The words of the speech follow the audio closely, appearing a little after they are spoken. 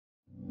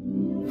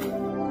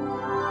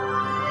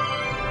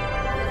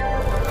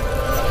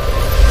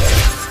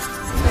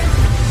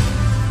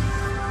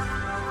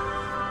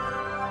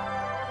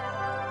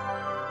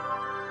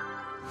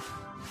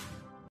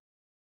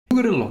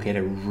at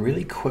a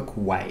really quick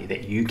way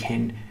that you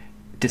can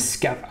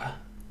discover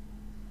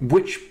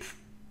which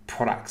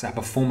products are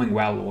performing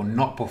well or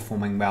not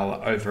performing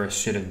well over a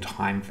certain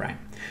time frame.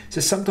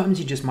 So sometimes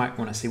you just might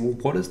want to see, well,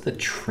 what is the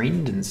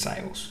trend in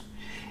sales?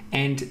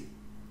 And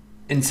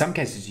in some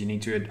cases, you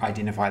need to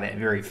identify that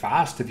very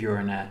fast if you're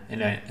in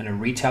a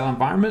retail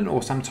environment,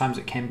 or sometimes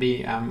it can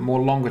be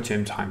more longer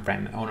term time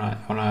frame on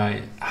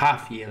a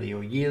half yearly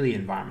or yearly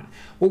environment.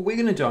 What we're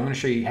going to do, I'm going to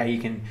show you how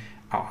you can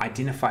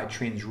identify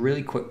trends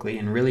really quickly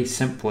and really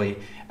simply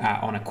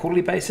on a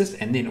quarterly basis,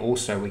 and then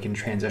also we can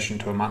transition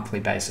to a monthly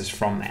basis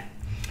from that.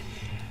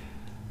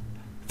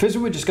 First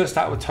of all, we're just going to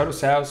start with total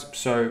sales.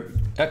 So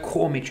a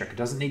core metric, it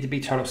doesn't need to be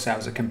total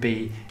sales. It can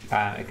be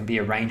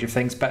a range of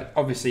things, but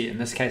obviously in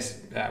this case,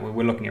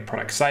 we're looking at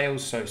product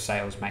sales. So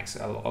sales makes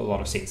a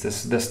lot of sense.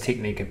 This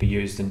technique could be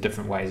used in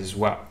different ways as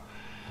well.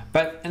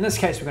 But in this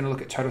case, we're going to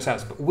look at total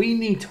sales, but we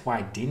need to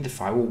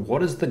identify, well,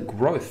 what is the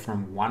growth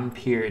from one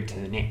period to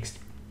the next?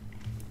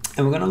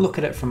 And we're going to look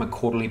at it from a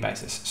quarterly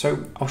basis.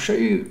 So I'll show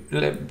you,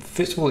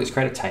 first of all, let's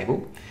create a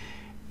table,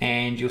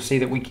 and you'll see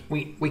that we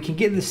can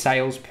get the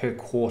sales per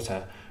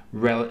quarter in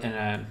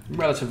a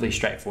relatively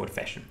straightforward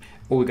fashion.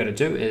 All we've got to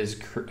do is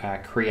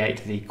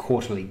create the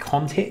quarterly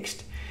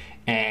context,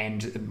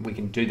 and we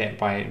can do that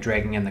by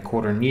dragging in the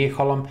quarter and year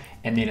column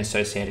and then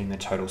associating the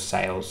total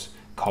sales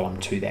column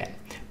to that.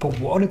 But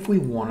what if we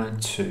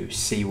wanted to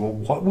see, well,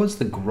 what was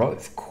the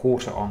growth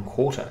quarter on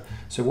quarter?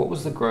 So what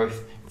was the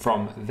growth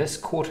from this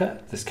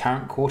quarter, this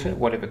current quarter,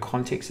 whatever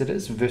context it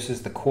is,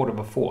 versus the quarter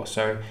before?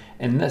 So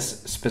in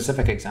this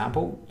specific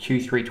example,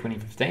 Q3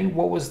 2015,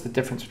 what was the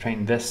difference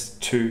between this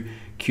to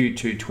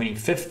Q2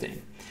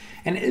 2015?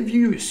 And if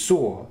you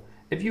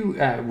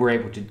were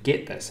able to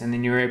get this, and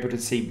then you were able to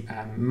see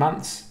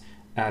months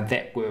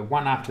that were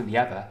one after the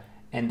other,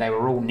 and they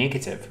were all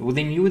negative, well,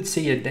 then you would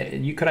see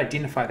you could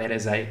identify that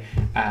as a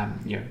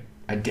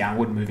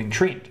downward moving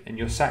trend in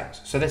your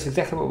sales. So that's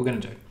exactly what we're going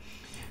to do.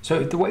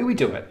 So the way we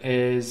do it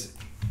is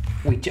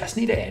we just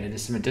need to add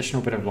some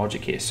additional bit of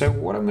logic here. So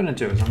what I'm going to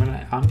do is I'm going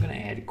to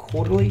add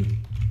quarterly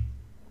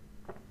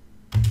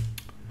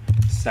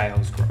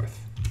sales growth.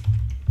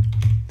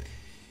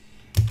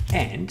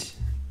 And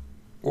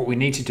what we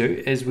need to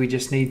do is we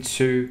just need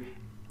to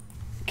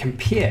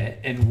compare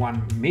in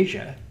one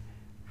measure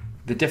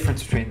the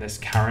difference between this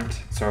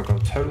current, so I'll go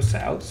total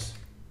sales.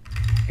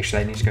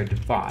 Actually, I need to go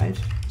divide.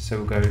 So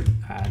we'll go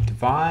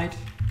divide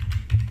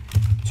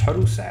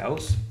total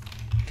sales,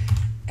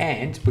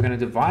 and we're going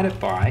to divide it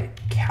by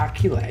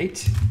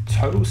calculate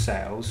total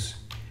sales.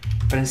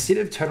 But instead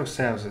of total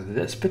sales of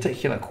this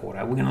particular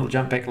quarter, we're going to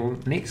jump back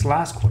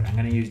last quarter. I'm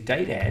going to use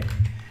date add,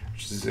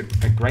 which is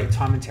a great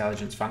time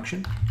intelligence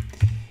function.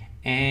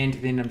 And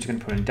then I'm just going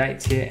to put in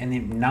dates here, and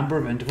then number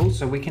of intervals.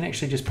 So we can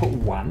actually just put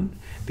 1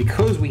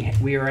 because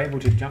we are able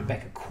to jump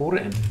back a quarter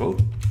interval.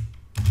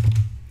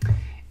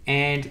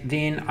 And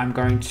then I'm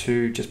going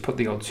to just put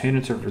the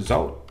alternative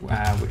result,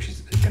 which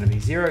is going to be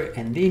 0.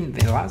 And then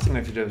the last thing we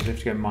have to do is we have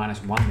to go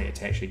 -1 there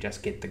to actually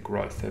just get the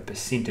growth, the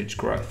percentage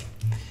growth.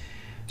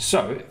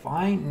 So if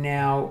I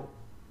now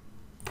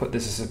put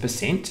this as a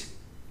percent,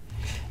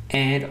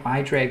 and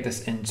I drag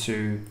this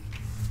into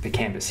the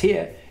canvas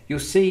here, you'll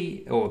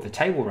see, or the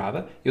table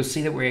rather, you'll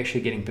see that we're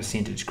actually getting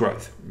percentage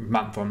growth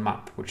month on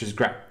month, which is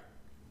great.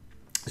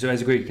 So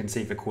as you can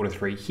see for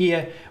Q3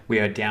 here, we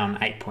are down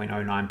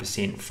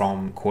 8.09%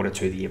 from Q2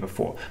 the year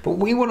before. But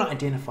we want to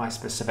identify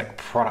specific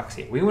products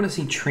here. We want to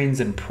see trends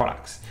in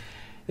products.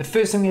 The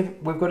first thing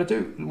we've got to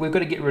do, we've got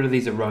to get rid of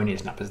these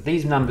erroneous numbers.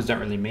 These numbers don't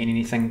really mean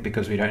anything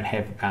because we don't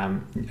have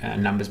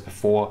numbers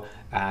before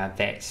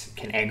that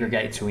can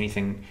aggregate to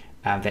anything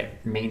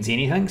that means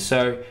anything.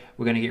 So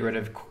we're going to get rid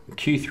of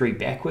Q3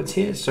 backwards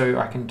here. So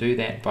I can do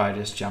that by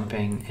just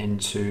jumping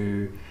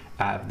into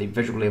the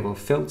visual level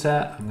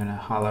filter. I'm going to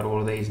highlight all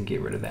of these and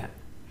get rid of that.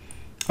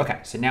 Okay,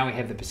 so now we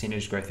have the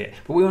percentage growth there,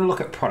 but we want to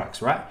look at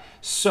products, right?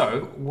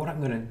 So what I'm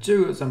going to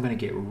do is I'm going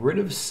to get rid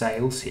of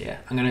sales here.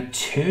 I'm going to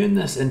turn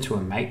this into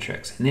a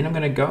matrix, and then I'm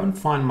going to go and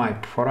find my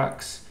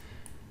products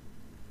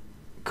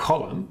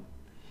column,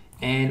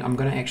 and I'm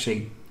going to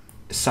actually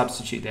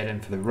substitute that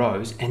in for the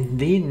rows. And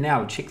then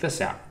now check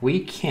this out. We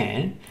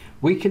can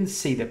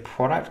see the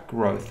product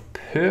growth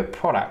per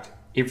product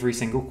every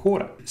single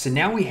quarter. So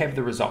now we have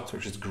the results,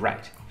 which is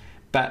great.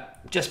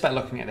 But just by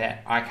looking at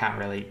that, I can't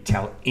really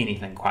tell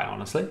anything, quite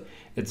honestly.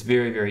 It's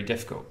very, very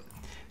difficult.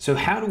 So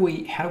how do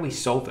we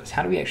solve this?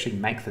 How do we actually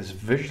make this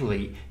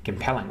visually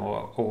compelling,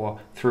 or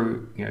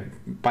through,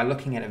 by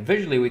looking at it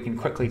visually, we can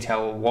quickly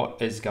tell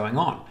what is going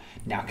on.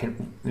 Now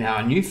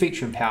a new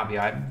feature in Power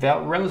BI,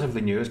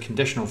 relatively new, is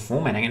conditional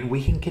formatting, and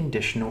we can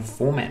conditional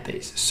format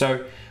these.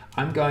 So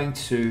I'm going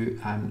to,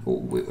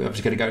 we're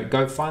just going to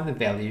go find the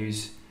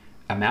values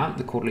amount,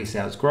 the quarterly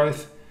sales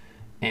growth,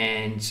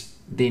 and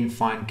then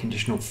find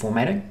conditional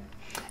formatting.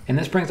 And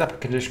this brings up a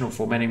conditional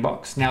formatting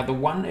box. Now, the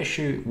one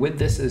issue with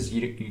this is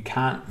you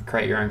can't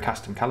create your own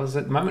custom colors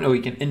at the moment, or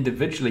you can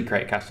individually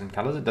create custom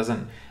colors. It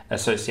doesn't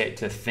associate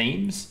to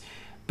themes,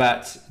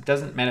 but it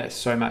doesn't matter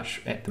so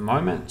much at the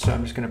moment. So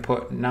I'm just going to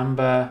put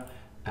number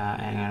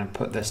and I'm going to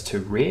put this to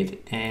red,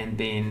 and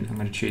then I'm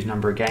going to choose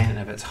number again, and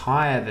if it's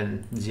higher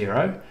than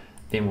 0,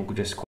 then we'll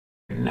just call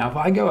it. Now if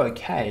I go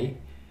OK,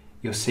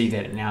 you'll see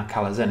that it now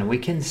colors in, and we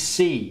can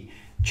see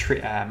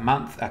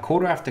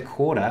quarter after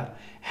quarter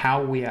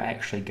how we are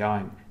actually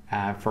going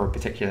for a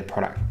particular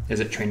product. Is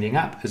it trending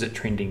up? Is it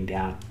trending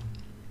down?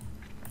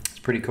 It's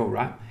pretty cool,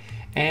 right?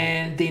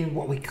 And then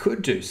what we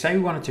could do, say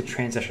we wanted to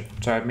transition.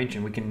 So I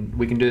mentioned we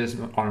can do this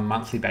on a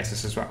monthly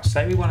basis as well.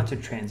 Say we wanted to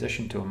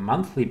transition to a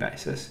monthly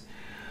basis.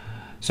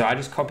 So I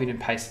just copied and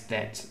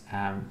pasted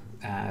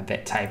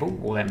that table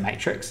or that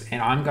matrix,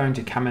 and I'm going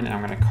to come in and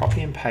I'm going to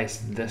copy and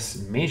paste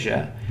this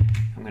measure.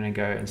 I'm going to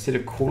go, instead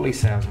of quarterly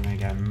sales, I'm going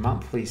to go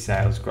monthly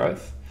sales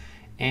growth.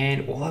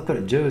 And all I've got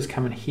to do is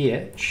come in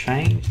here,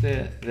 change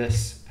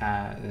this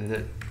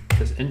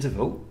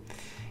interval,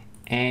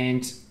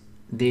 and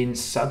then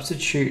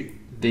substitute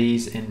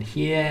these in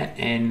here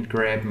and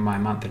grab my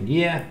month and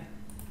year.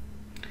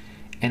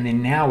 And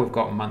then now we've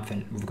got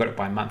it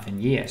by month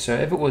and year. So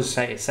if it was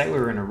say we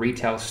were in a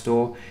retail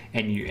store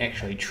and you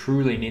actually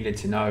truly needed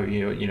to know,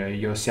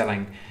 you're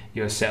selling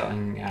a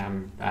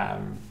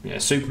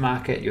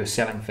supermarket, you're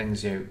selling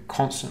things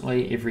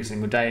constantly every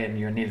single day, and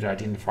you need to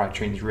identify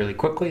trends really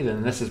quickly,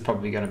 then this is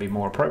probably going to be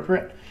more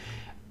appropriate.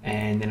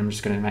 And then I'm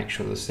just going to make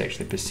sure this is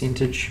actually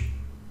percentage.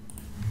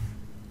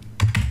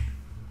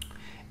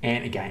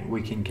 And again,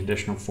 we can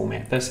conditional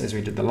format this as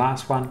we did the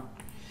last one.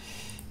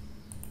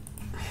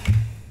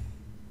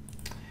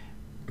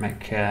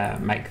 Make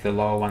the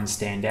lower one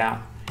stand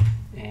out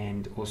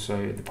and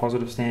also the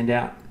positive stand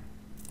out.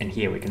 And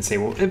here we can see,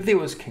 well, if there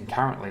was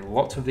concurrently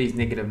lots of these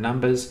negative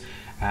numbers,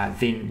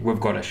 then we've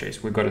got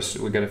issues. We've got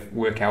to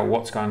work out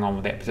what's going on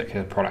with that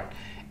particular product.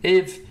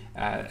 If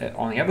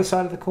on the other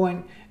side of the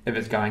coin, if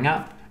it's going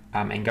up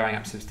and going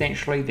up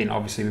substantially, then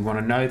obviously we want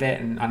to know that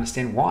and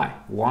understand why.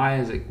 Why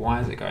is it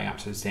going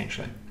up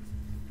substantially?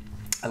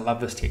 I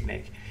love this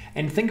technique.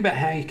 And think about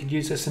how you could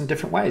use this in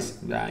different ways.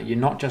 You're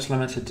not just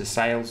limited to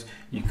sales.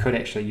 You could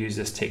actually use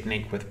this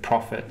technique with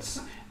profits,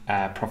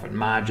 profit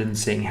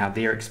margins, seeing how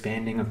they're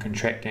expanding or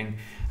contracting.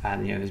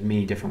 There's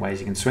many different ways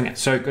you can swing it.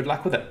 So good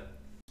luck with it.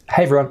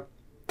 Hey everyone,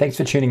 thanks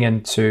for tuning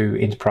in to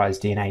Enterprise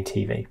DNA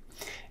TV.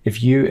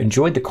 If you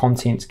enjoyed the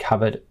content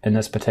covered in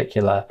this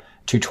particular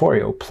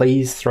tutorial,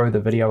 please throw the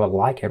video a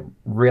like. It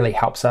really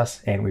helps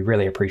us and we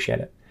really appreciate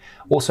it.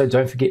 Also,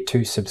 don't forget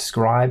to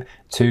subscribe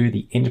to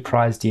the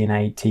Enterprise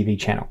DNA TV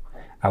channel.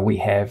 We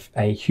have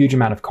a huge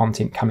amount of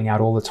content coming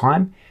out all the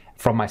time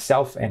from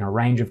myself and a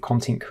range of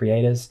content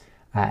creators,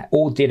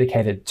 all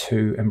dedicated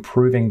to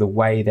improving the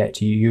way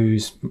that you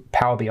use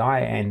Power BI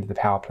and the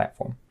Power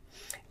Platform.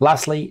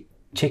 Lastly,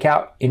 check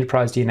out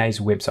Enterprise DNA's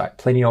website.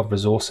 Plenty of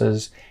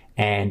resources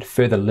and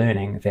further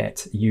learning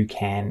that you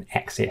can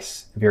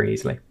access very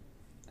easily.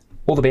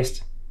 All the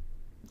best.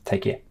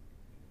 Take care.